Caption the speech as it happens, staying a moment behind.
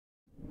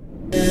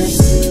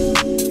What's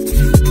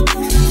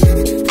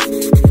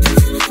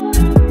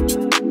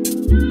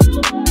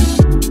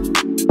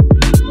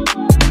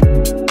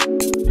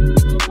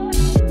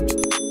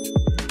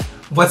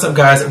up,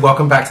 guys?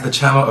 Welcome back to the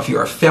channel. If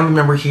you're a family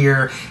member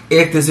here,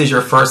 if this is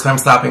your first time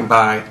stopping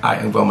by, I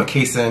am Wil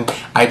Mikahson.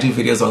 I do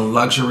videos on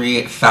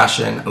luxury,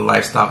 fashion,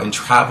 lifestyle, and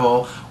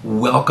travel.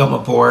 Welcome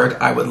aboard.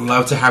 I would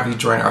love to have you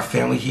join our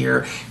family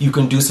here. You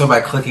can do so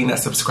by clicking that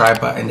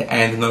subscribe button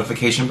and the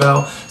notification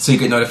bell so you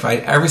get notified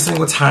every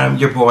single time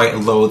your boy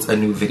loads a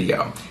new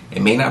video.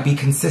 It may not be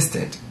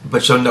consistent,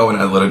 but you'll know when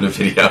I load a new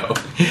video.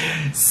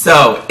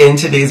 So, in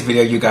today's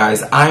video, you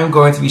guys, I am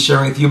going to be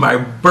sharing with you my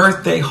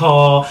birthday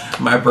haul.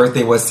 My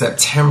birthday was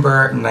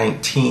September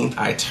 19th.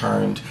 I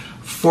turned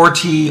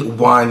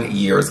 41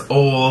 years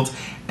old.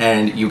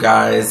 And you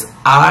guys,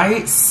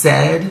 I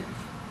said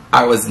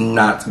I was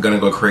not gonna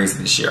go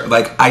crazy this year.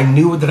 Like, I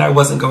knew that I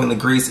wasn't going to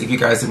Greece. If you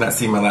guys did not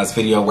see my last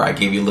video where I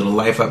gave you a little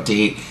life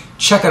update,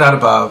 check it out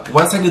above.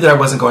 Once I knew that I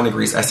wasn't going to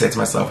Greece, I said to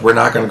myself, we're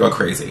not gonna go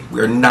crazy.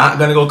 We're not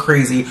gonna go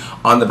crazy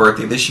on the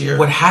birthday this year.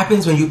 What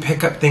happens when you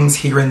pick up things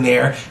here and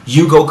there,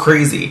 you go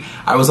crazy.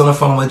 I was on the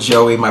phone with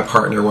Joey, my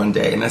partner, one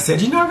day, and I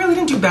said, you know, I really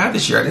didn't do bad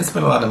this year. I didn't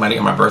spend a lot of money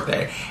on my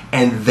birthday.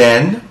 And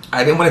then,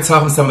 I didn't want to tell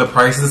him some of the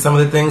prices of some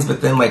of the things,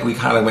 but then like we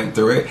kind of went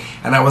through it,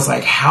 and I was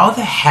like, how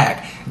the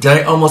heck did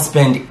I almost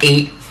spend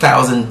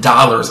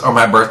 $8,000 on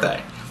my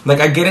birthday?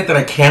 Like, I get it that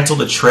I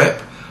canceled a trip,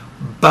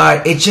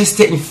 but it just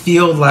didn't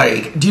feel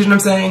like, do you know what I'm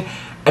saying?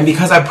 And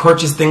because I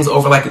purchased things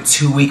over like a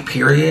 2-week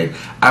period,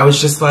 I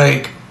was just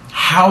like,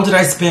 how did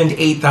I spend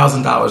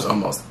 $8,000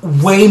 almost?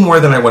 Way more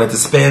than I wanted to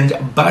spend,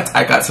 but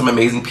I got some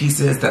amazing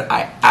pieces that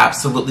I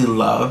absolutely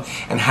love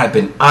and had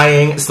been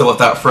eyeing. So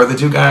without further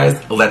ado, guys,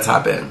 let's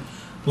hop in.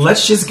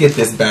 Let's just get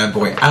this bad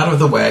boy out of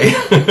the way.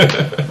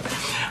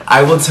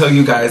 I will tell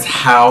you guys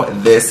how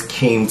this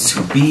came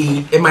to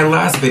be. In my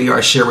last video,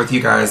 I shared with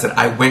you guys that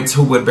I went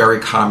to Woodbury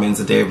Commons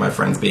the day of my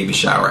friend's baby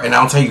shower, and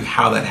I'll tell you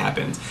how that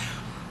happened.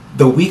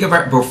 The week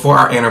before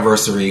our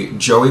anniversary,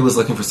 Joey was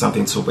looking for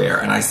something to wear,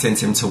 and I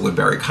sent him to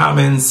Woodbury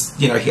Commons.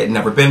 You know, he had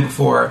never been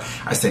before.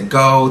 I said,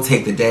 go,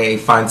 take the day,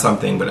 find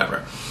something,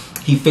 whatever.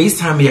 He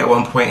FaceTimed me at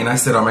one point, and I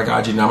said, oh my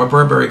God, you know I'm a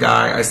Burberry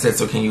guy. I said,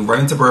 so can you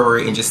run into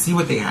Burberry and just see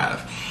what they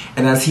have?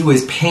 And as he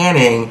was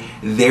panning,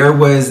 there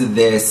was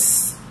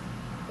this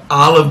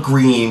olive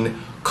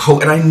green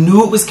coat, and I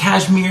knew it was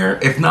cashmere,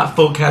 if not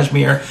full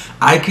cashmere.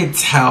 I could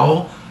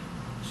tell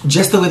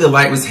just the way the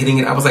light was hitting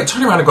it. I was like,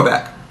 turn around and go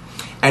back.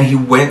 And he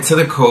went to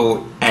the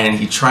coat and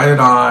he tried it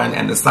on,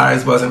 and the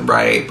size wasn't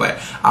right, but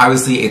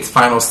obviously it's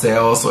final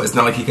sale, so it's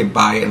not like he could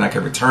buy it and I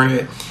could return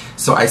it.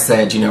 So I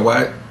said, you know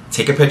what?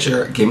 Take a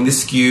picture, give me the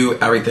SKU,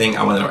 everything.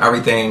 I want to know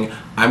everything.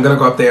 I'm gonna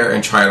go up there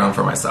and try it on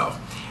for myself.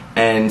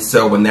 And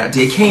so when that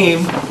day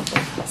came,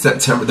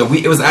 September,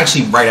 it was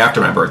actually right after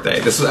my birthday.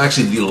 This was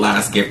actually the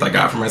last gift I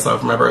got for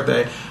myself for my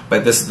birthday.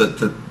 But this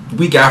the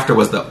week after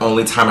was the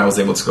only time I was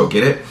able to go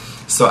get it.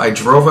 So I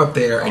drove up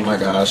there. Oh my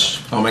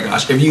gosh. Oh my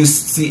gosh. If you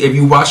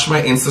watched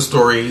my Insta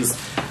stories,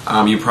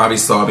 you probably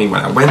saw me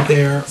when I went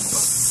there.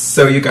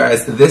 So you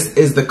guys, this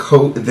is the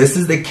coat. This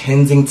is the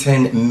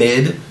Kensington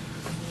Mid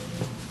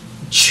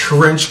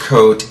trench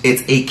coat.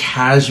 It's a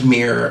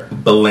cashmere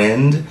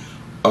blend.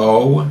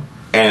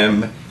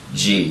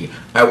 OMG.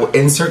 I will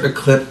insert a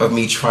clip of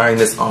me trying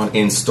this on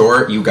in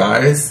store. You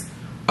guys,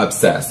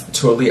 obsessed,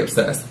 totally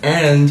obsessed.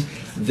 And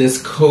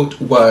this coat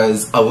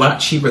was a lot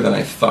cheaper than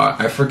I thought.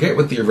 I forget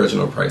what the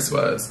original price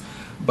was,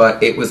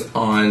 but it was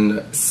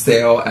on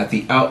sale at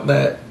the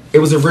outlet. It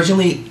was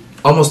originally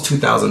almost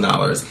 $2,000,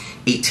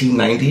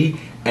 $1,890,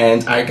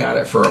 and I got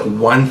it for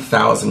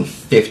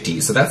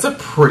 $1,050. So that's a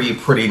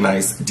pretty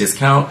nice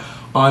discount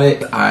on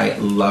it. I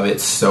love it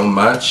so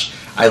much.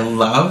 I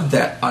love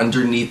that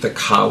underneath the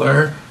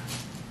collar,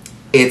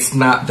 it's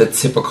not the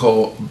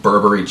typical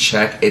Burberry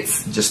check.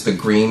 It's just the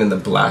green and the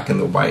black and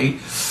the white.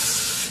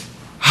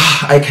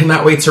 I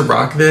cannot wait to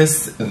rock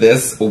this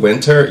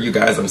winter. You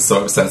guys, I'm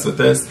so obsessed with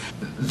this.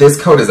 This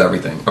coat is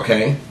everything,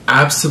 okay?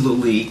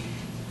 Absolutely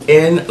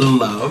in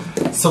love.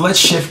 So let's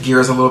shift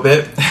gears a little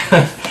bit.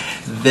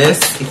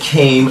 This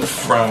came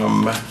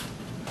from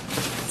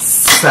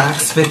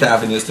Saks Fifth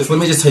Avenue. So let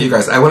me just tell you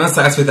guys, I went on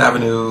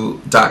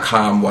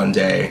SaksFifthAvenue.com one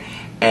day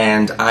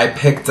and I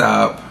picked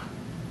up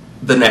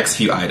the next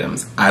few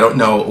items. I don't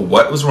know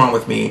what was wrong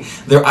with me.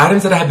 They're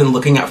items that I have been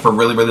looking at for a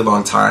really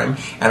long time,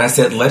 and I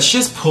said, let's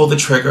just pull the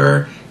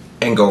trigger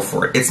and go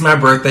for it. It's my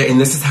birthday, and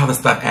this is how the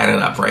stuff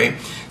added up, right?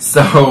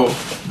 So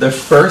the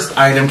first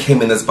item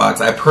came in this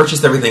box. I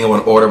purchased everything in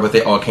one order, but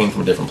they all came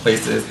from different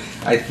places.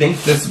 I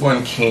think this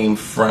one came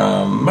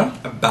from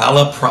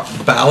Bala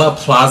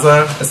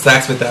Plaza,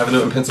 Saks Fifth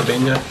Avenue in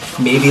Pennsylvania.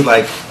 Maybe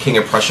like King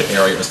of Prussia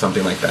area or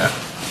something like that.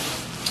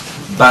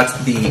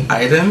 But the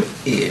item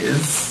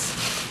is...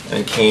 And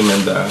it came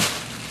in the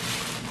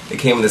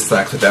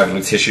Saks Fifth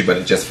Avenue tissue, but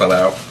it just fell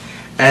out.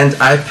 And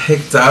I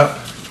picked up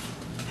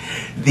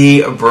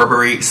the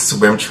Burberry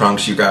swim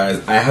trunks, you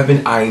guys. I have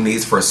been eyeing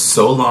these for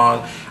so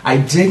long. I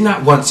did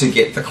not want to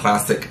get the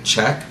classic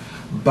check,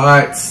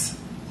 but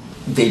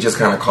they just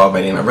kind of called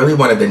my name. I really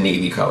wanted the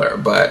navy color,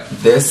 but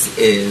these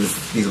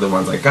are the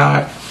ones I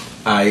got.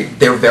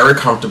 They're very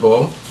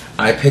comfortable.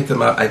 I picked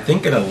them up, I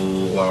think in a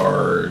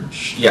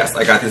large. Yes,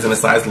 I got these in a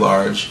size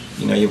large.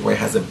 You know, your boy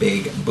has a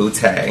big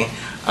bootay.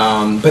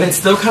 But it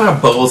still kind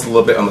of bows a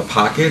little bit on the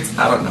pockets.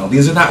 I don't know.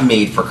 These are not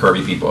made for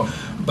curvy people.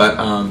 But,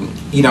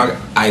 you know,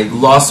 I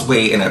lost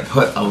weight and I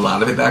put a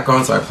lot of it back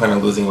on, so I plan on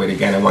losing weight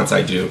again. And once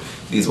I do,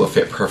 these will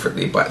fit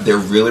perfectly. But they're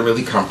really,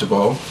 really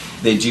comfortable.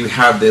 They do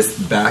have this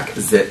back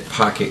zip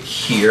pocket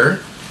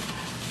here.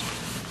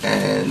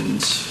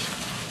 And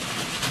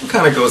it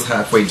kind of goes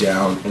halfway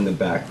down in the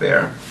back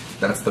there.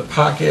 That's the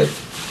pocket,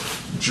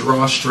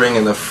 drawstring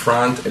in the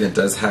front, and it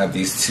does have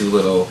these two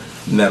little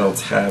metal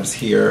tabs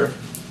here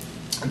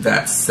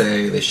that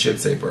they should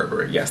say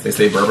Burberry. Yes, they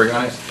say Burberry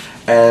on it.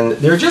 And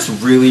they're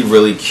just really,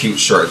 really cute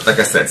shorts. Like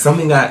I said,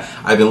 something that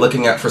I've been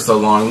looking at for so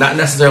long, not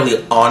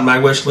necessarily on my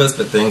wish list,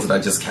 but things that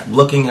I just kept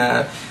looking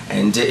at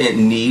and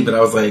didn't need, but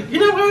I was like, you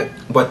know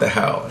what the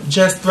hell,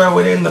 just throw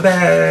it in the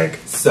bag.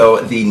 So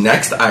the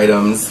next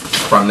items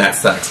from that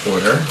Saks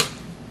order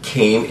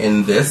came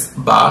in this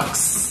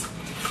box.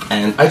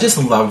 And I just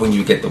love when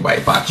you get the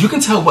white box. You can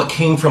tell what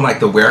came from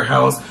like the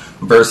warehouse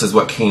versus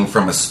what came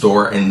from a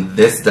store. And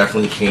this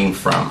definitely came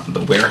from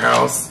the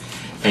warehouse.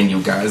 And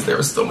you guys, there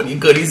are so many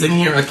goodies in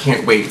here. I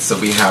can't wait. So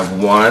we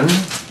have 1,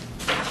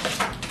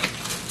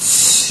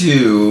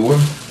 2,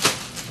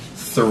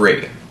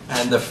 3.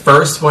 And the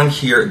first one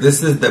here,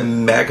 this is the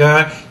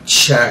Mega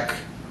Check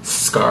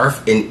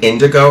scarf in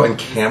indigo and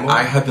camel.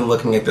 I have been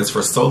looking at this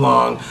for so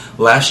long.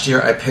 Last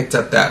year I picked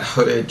up that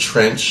hooded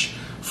trench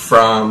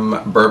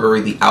from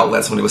Burberry, the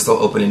outlets, when it was still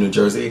open in New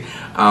Jersey.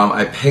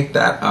 I picked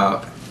that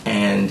up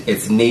and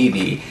it's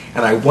navy,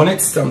 and I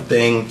wanted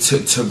something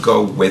to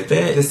go with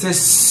it. This is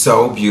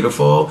so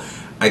beautiful.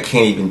 I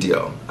can't even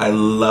deal. I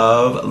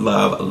love,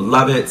 love,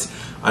 love it.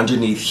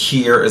 Underneath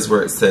here is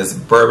where it says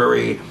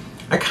Burberry.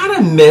 I kind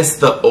of miss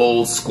the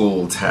old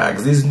school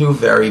tags. These new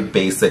very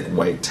basic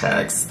white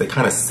tags, they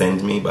kind of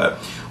send me, but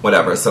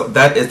whatever. So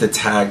that is the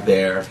tag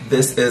there.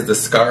 This is the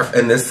scarf,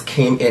 and this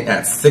came in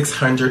at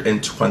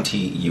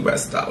 $620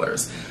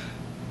 US.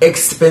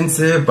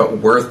 Expensive, but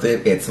worth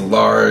it. It's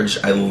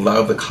large. I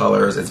love the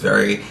colors.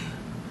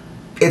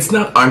 It's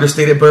not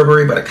understated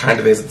Burberry, but it kind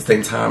of is at the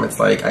same time. It's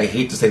like, I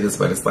hate to say this,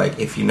 but it's like,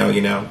 if you know,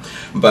 you know.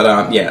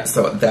 But yeah,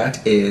 so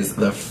that is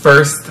the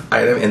first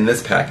item in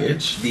this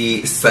package.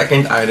 The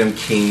second item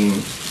came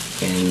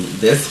in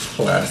this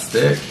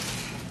plastic,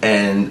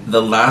 and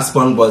the last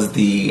one was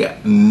the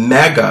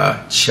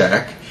Mega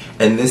Check,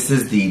 and this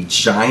is the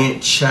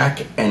giant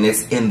check, and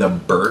it's in the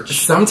birch.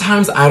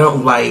 Sometimes I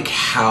don't like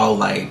how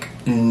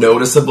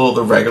noticeable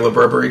the regular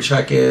Burberry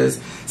check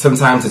is.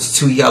 Sometimes it's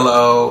too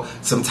yellow.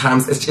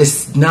 Sometimes it's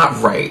just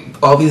not right.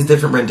 All these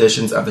different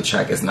renditions of the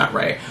check is not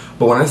right.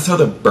 But when I saw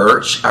the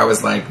birch, I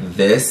was like,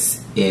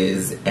 this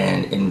is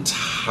an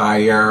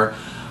entire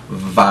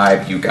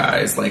vibe, you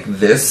guys. Like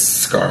this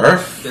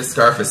scarf is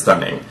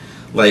stunning.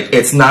 Like,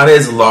 it's not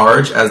as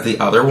large as the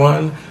other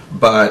one,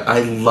 but I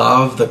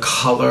love the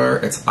color.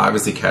 It's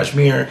obviously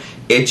cashmere.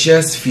 It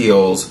just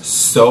feels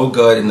so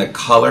good, and the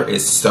color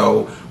is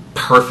so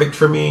perfect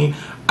for me.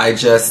 I'm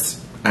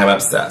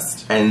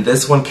obsessed. And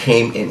this one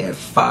came in at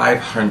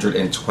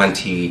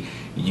 $520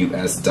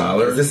 US.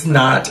 It's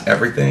not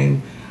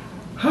everything.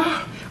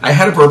 I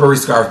had a Burberry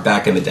scarf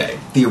back in the day.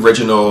 The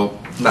original,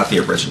 not the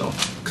original,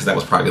 because that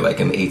was probably like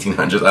in the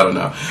 1800s, I don't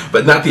know.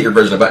 But not the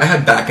original, but I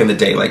had back in the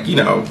day, like, you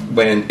know,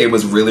 when it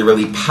was really,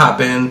 really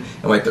poppin'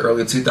 in like the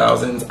early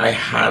 2000s, I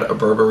had a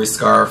Burberry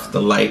scarf,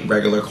 the light,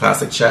 regular,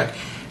 classic check,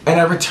 and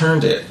I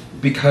returned it.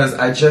 Because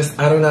I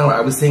don't know,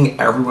 I was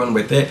seeing everyone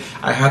with it.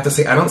 I have to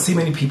say, I don't see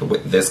many people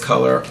with this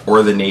color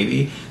or the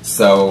navy,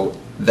 so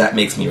that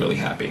makes me really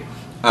happy.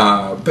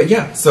 But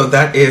yeah, so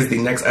that is the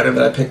next item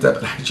that I picked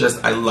up.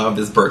 I love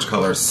this birch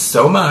color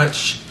so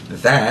much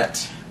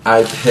that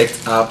I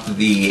picked up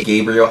the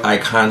Gabriel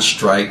Icon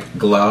Stripe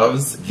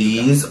gloves.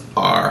 These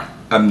are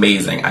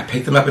amazing. I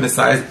picked them up in a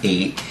size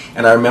 8,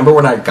 and I remember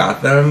when I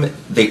got them,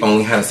 they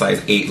only had a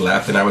size 8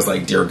 left, and I was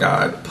like, dear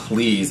God,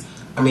 please.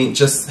 I mean,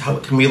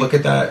 can we look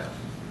at that?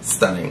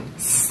 Stunning.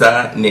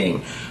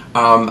 Stunning.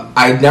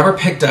 I've never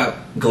picked up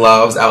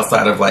gloves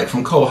outside of like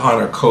from Cole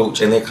Haan or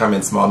Coach, and they come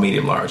in small,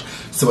 medium, large.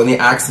 So when they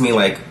asked me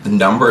like the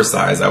number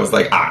size, I was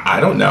like,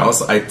 I don't know.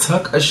 So I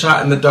took a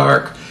shot in the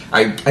dark.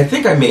 I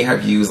think I may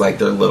have used like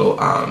their little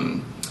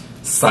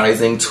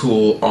sizing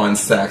tool on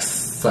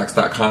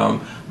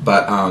Saks.com,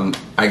 but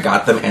I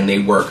got them and they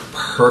work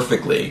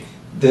perfectly.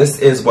 This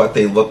is what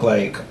they look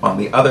like on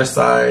the other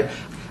side.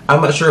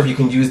 I'm not sure if you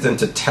can use them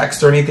to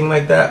text or anything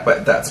like that,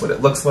 but that's what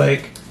it looks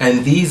like.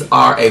 And these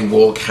are a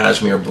wool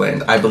cashmere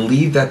blend. I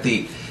believe that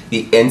the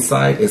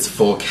inside is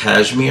full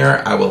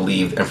cashmere. I will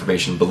leave the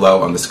information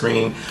below on the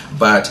screen.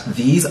 But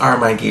these are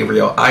my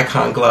Gabriel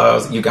Icon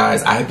gloves. You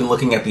guys, I have been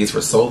looking at these for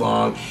so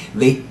long.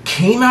 They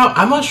came out,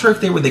 I'm not sure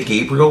if they were the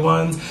Gabriel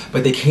ones,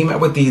 but they came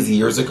out with these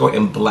years ago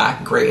in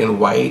black, gray,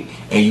 and white.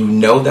 And you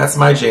know that's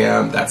my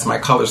jam. That's my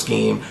color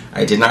scheme.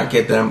 I did not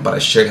get them, but I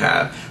should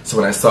have. So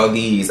when I saw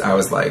these, I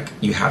was like,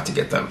 you have to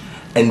get them.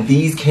 And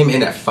these came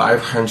in at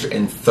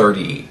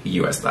 $530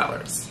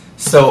 US.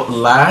 So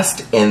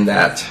last in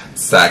that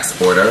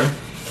Saks order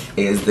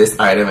is this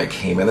item. It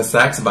came in a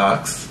Saks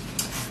box.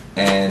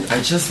 And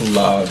I just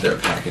love their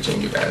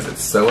packaging, you guys.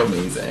 It's so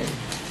amazing.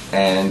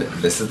 And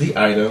this is the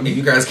item. If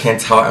you guys can't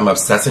tell, I'm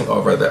obsessing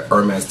over the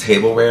Hermes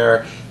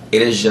tableware.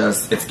 It is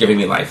just, it's giving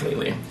me life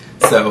lately.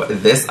 So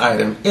this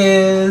item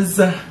is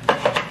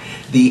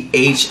the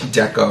H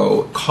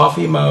Deco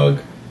coffee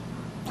mug.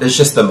 It's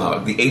just the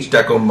mug, the H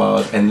Deco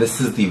mug, and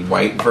this is the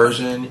white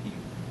version.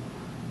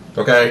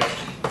 Okay?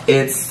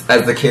 It's,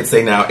 as the kids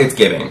say now, it's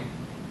giving.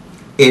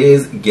 It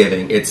is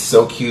giving. It's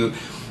so cute.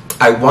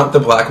 I want the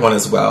black one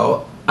as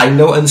well. I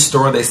know in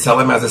store they sell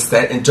them as a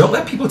set, and don't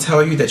let people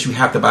tell you that you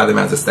have to buy them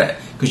as a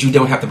set, because you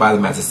don't have to buy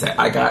them as a set.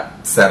 I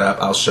got set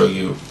up. I'll show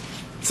you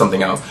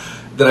something else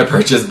that I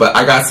purchased, but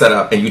I got set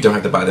up and you don't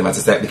have to buy them as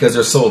a set because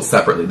they're sold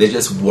separately. They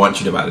just want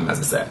you to buy them as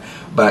a set.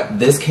 But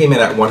this came in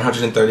at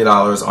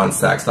 $130 on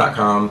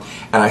Saks.com,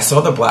 and I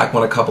saw the black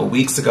one a couple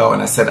weeks ago,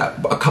 and I said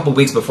a couple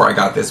weeks before I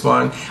got this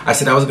one, I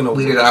said I was going to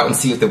wait it out and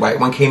see if the white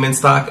one came in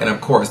stock, and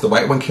of course the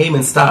white one came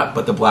in stock,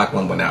 but the black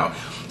one went out.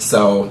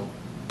 So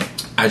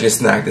I just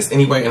snagged this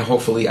anyway, and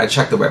hopefully, I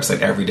check the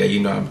website every day, you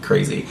know I'm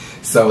crazy.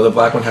 So the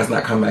black one has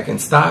not come back in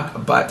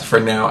stock, but for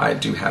now I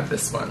do have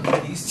this one.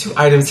 These two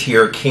items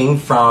here came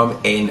from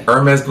an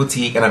Hermes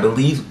boutique, and I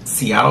believe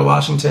Seattle,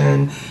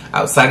 Washington,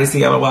 outside of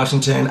Seattle,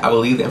 Washington. I will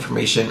leave the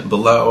information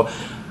below.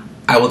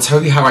 I will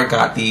tell you how I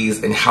got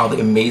these and how the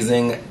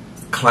amazing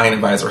client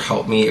advisor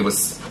helped me.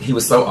 He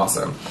was so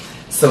awesome.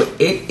 So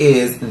it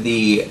is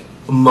the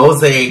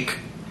Mosaic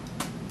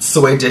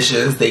soy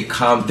dishes.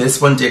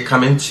 This one did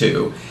come in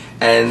two.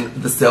 And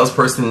the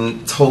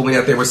salesperson told me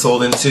that they were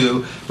sold in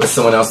two, but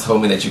someone else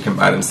told me that you can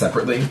buy them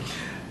separately.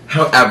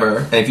 However,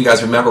 and if you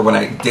guys remember when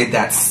I did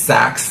that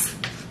Saks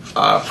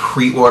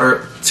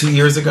pre-order 2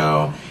 years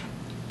ago,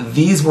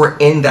 these were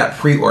in that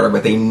pre-order,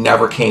 but they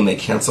never came. They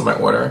canceled my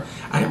order.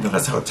 I didn't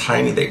realize how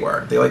tiny they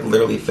were. They like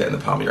literally fit in the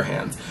palm of your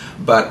hands.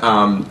 But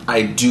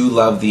I do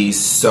love these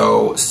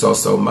so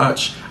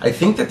much. I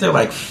think that they're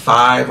like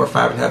 5 or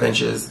 5.5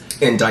 inches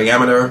in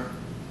diameter.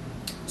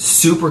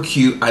 Super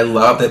cute. I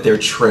love that they're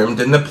trimmed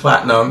in the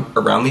platinum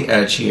around the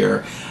edge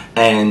here.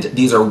 And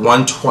these are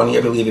 $120,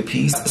 I believe, a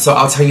piece. So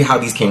I'll tell you how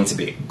these came to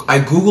be. I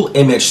Google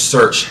image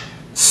search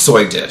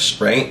soy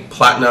dish, right?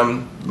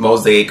 Platinum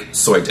mosaic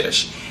soy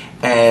dish.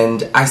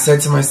 And I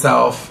said to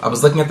myself, I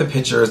was looking at the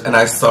pictures and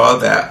I saw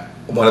that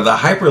one of the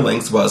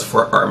hyperlinks was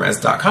for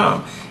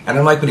Hermes.com. And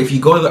I'm like, but if you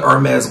go to the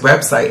Hermes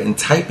website and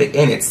type it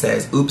in, it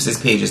says, oops, this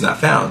page is not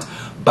found.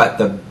 But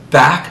the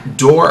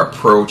backdoor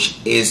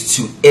approach is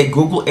to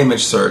Google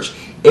image search.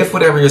 If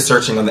whatever you're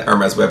searching on the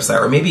Hermes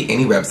website, or maybe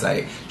any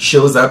website,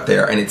 shows up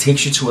there and it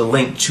takes you to a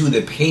link to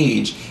the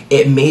page,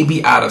 it may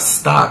be out of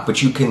stock,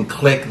 but you can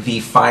click the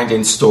find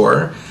in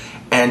store.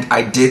 And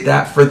I did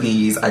that for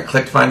these. I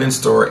clicked find in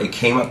store. It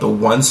came up the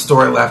one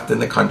store left in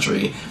the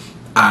country.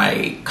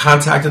 I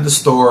contacted the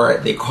store.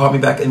 They called me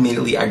back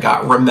immediately. I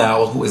got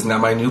Ramel, who is now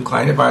my new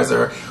client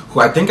advisor, who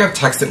I think I've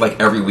texted like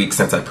every week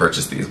since I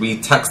purchased these.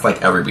 We text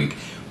like every week.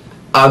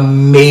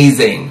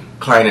 Amazing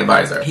client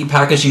advisor. He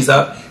packaged these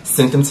up,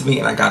 sent them to me,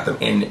 and I got them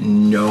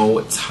in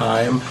no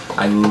time.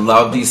 I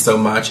love these so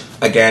much.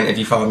 Again, if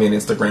you follow me on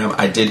Instagram,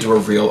 I did do a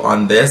reel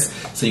on this,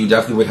 so you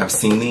definitely would have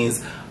seen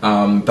these.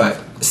 But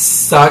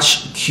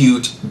such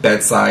cute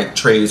bedside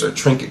trays or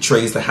trinket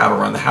trays to have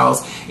around the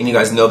house. And you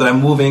guys know that I'm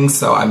moving,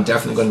 so I'm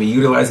definitely going to be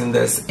utilizing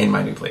this in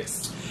my new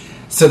place.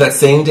 So that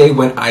same day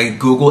when I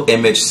Google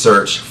image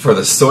search for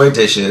the soy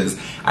dishes,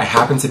 I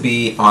happened to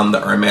be on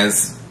the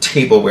Hermes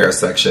tableware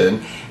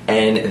section,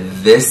 and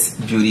this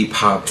beauty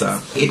popped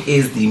up. It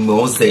is the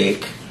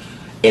mosaic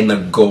in the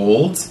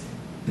gold.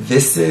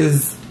 This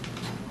is,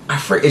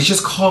 it's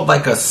just called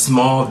like a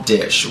small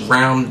dish,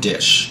 round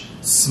dish,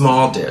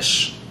 small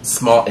dish,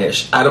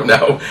 small-ish, I don't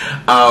know.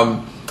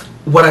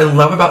 What I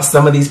love about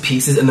some of these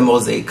pieces in the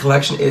mosaic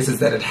collection is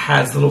that it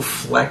has little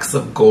flecks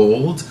of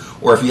gold,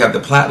 or if you have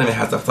the platinum, it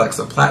has the flecks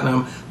of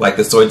platinum, like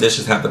the soy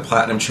dishes have the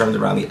platinum trimmed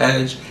around the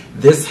edge.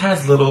 This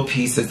has little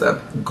pieces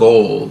of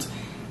gold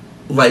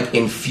like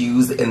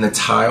infused in the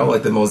tile,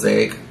 like the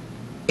mosaic.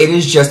 It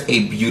is just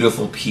a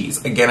beautiful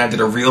piece. Again, I did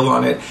a reel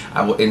on it.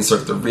 I will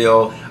insert the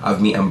reel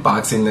of me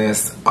unboxing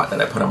this that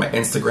I put on my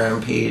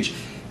Instagram page.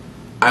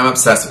 I'm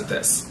obsessed with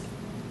this.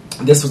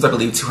 This was, I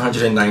believe,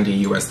 $290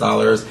 US,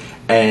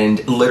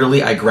 and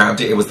literally I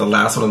grabbed it. It was the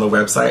last one on the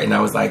website, and I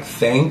was like,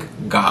 thank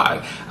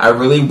God. I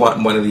really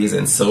want one of these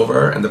in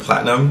silver and the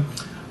platinum,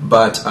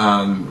 but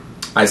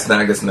I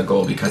snagged this in the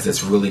gold because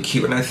it's really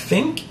cute, and I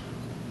think,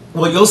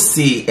 well, you'll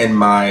see in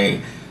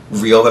my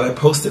reel that I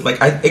posted, like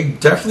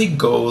it definitely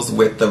goes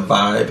with the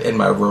vibe in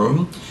my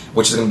room,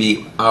 which is going to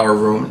be our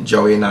room,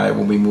 Joey and I,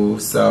 when we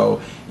move.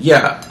 So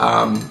yeah,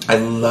 I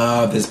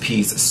love this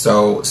piece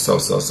so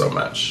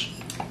much.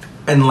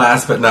 And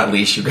last but not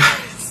least, you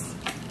guys,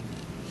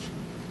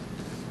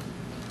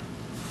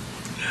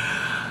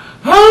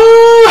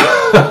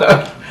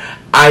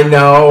 I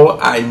know.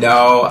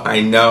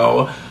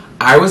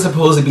 I was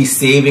supposed to be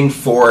saving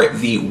for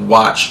the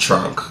watch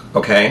trunk,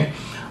 okay?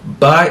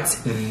 but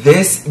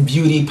this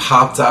beauty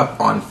popped up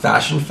on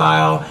Fashion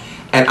File,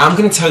 and I'm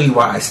going to tell you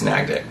why I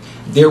snagged it.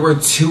 There were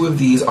 2 of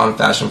these on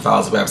Fashion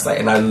File's website,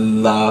 and I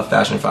love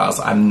Fashion File,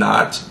 so I'm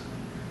not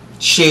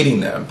shading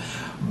them.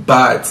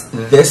 But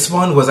this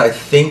one was, I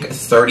think,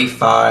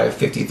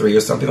 $35.53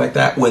 or something like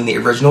that, when the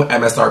original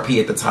MSRP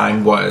at the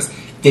time was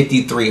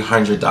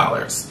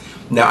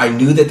 $5,300. Now, I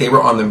knew that they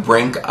were on the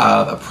brink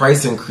of a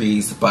price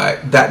increase,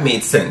 but that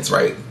made sense,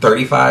 right?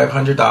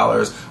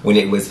 $3,500 when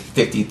it was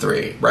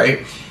 $53,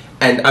 right?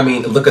 And I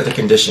mean, look at the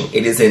condition.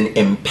 It is in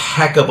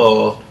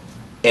impeccable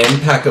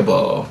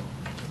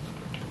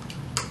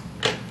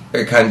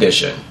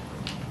condition.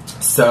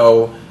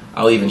 So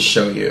I'll even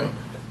show you.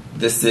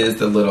 This is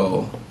the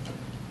little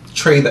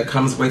tray that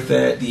comes with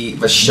it, the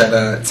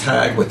Vachetta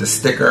tag with the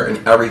sticker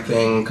and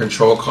everything,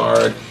 control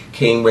card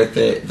came with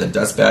it, the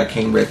dust bag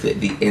came with it,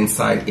 the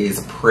inside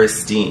is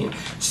pristine.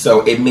 So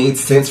it made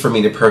sense for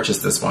me to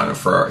purchase this one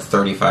for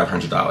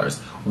 $3,500.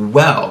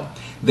 Well,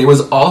 there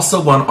was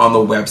also one on the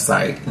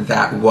website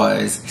that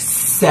was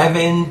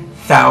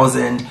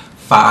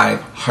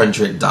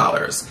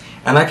 $7,500.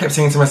 And I kept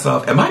saying to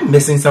myself, am I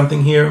missing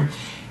something here?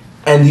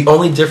 And the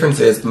only difference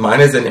is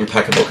mine is in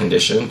impeccable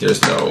condition.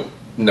 There's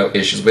no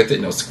issues with it,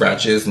 no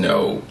scratches,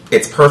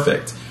 it's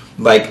perfect.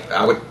 Like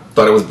I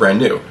thought it was brand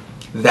new.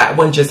 That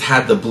one just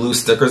had the blue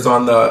stickers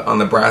on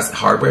the brass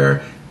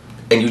hardware,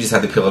 and you just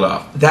had to peel it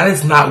off. That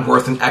is not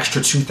worth an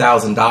extra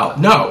 $2,000.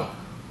 No.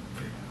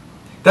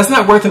 That's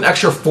not worth an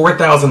extra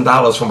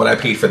 $4,000 from what I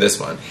paid for this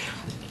one.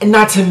 And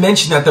not to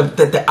mention that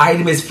the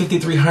item is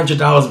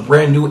 $5,300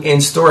 brand new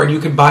in store, and you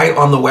could buy it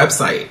on the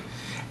website.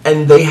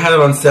 And they had it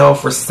on sale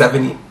for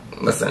 $70.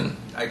 Listen,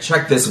 I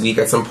checked this week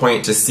at some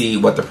point to see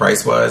what the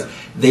price was.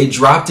 They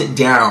dropped it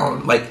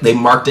down, like they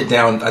marked it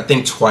down, I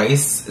think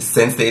twice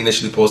since they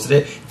initially posted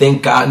it.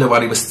 Thank God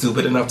nobody was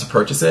stupid enough to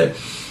purchase it.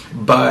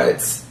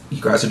 But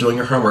you guys are doing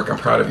your homework. I'm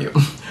proud of you.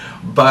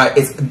 But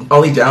it's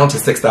only down to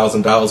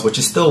 $6,000, which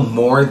is still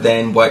more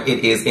than what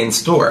it is in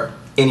store.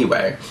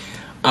 Anyway,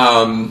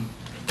 I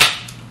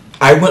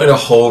went on a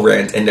whole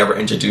rant and never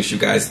introduced you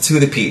guys to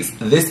the piece.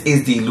 This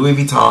is the Louis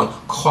Vuitton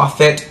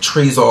Coiffette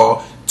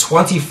Trésor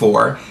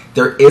 24.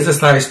 There is a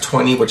size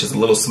 20, which is a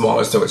little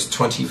smaller, so it's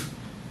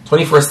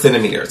 24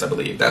 centimeters, I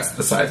believe. That's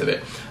the size of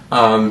it.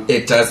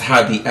 It does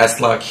have the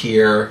S-Lock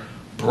here,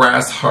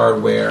 brass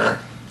hardware.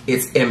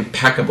 It's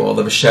impeccable.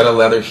 The Vachetta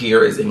leather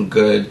here is in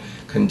good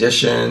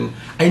condition.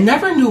 I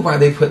never knew why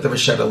they put the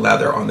Vachetta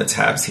leather on the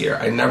tabs here.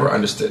 I never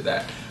understood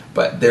that.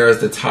 But there's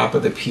the top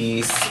of the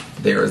piece.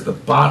 There's the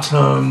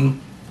bottom.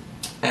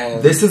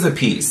 And this is a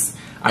piece.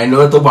 I know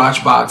that the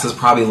watch box is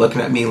probably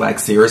looking at me like,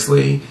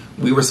 seriously?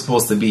 We were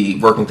supposed to be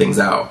working things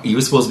out. You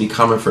were supposed to be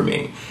coming for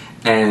me.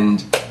 And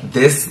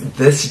this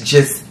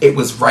just, it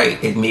was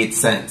right. It made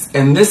sense.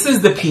 And this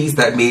is the piece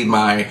that made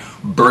my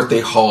birthday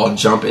haul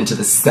jump into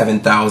the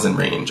 7,000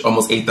 range,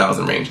 almost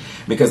 8,000 range.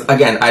 Because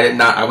again,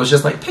 I was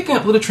just like picking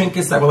up little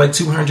trinkets that were like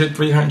 200,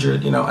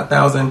 300,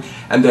 1,000.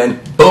 And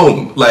then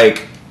boom,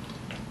 like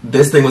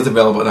this thing was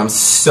available. And I'm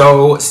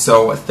so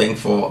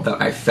thankful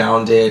that I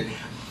found it.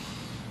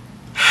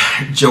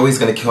 Joey's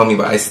gonna kill me,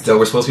 but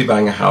we're supposed to be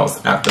buying a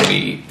house after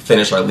we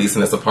finish our lease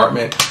in this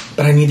apartment.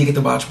 But I need to get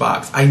the watch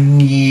box. I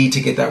need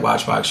to get that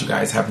watch box. You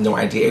guys have no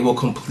idea. It will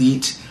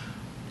complete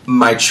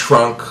my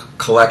trunk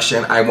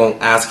collection. I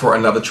won't ask for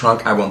another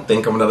trunk. I won't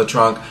think of another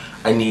trunk.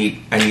 I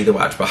need the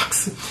watch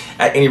box.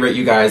 At any rate,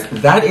 you guys,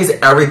 that is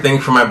everything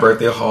for my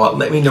birthday haul.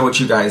 Let me know what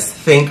you guys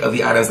think of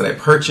the items that I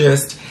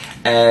purchased.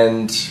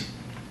 And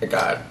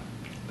God,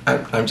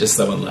 I'm just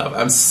so in love.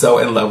 I'm so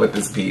in love with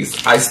this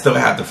piece. I still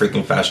have the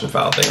freaking Fashion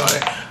File thing on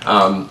it.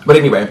 But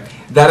anyway,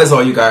 that is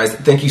all, you guys.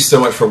 Thank you so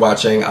much for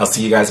watching. I'll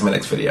see you guys in my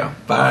next video.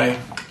 Bye.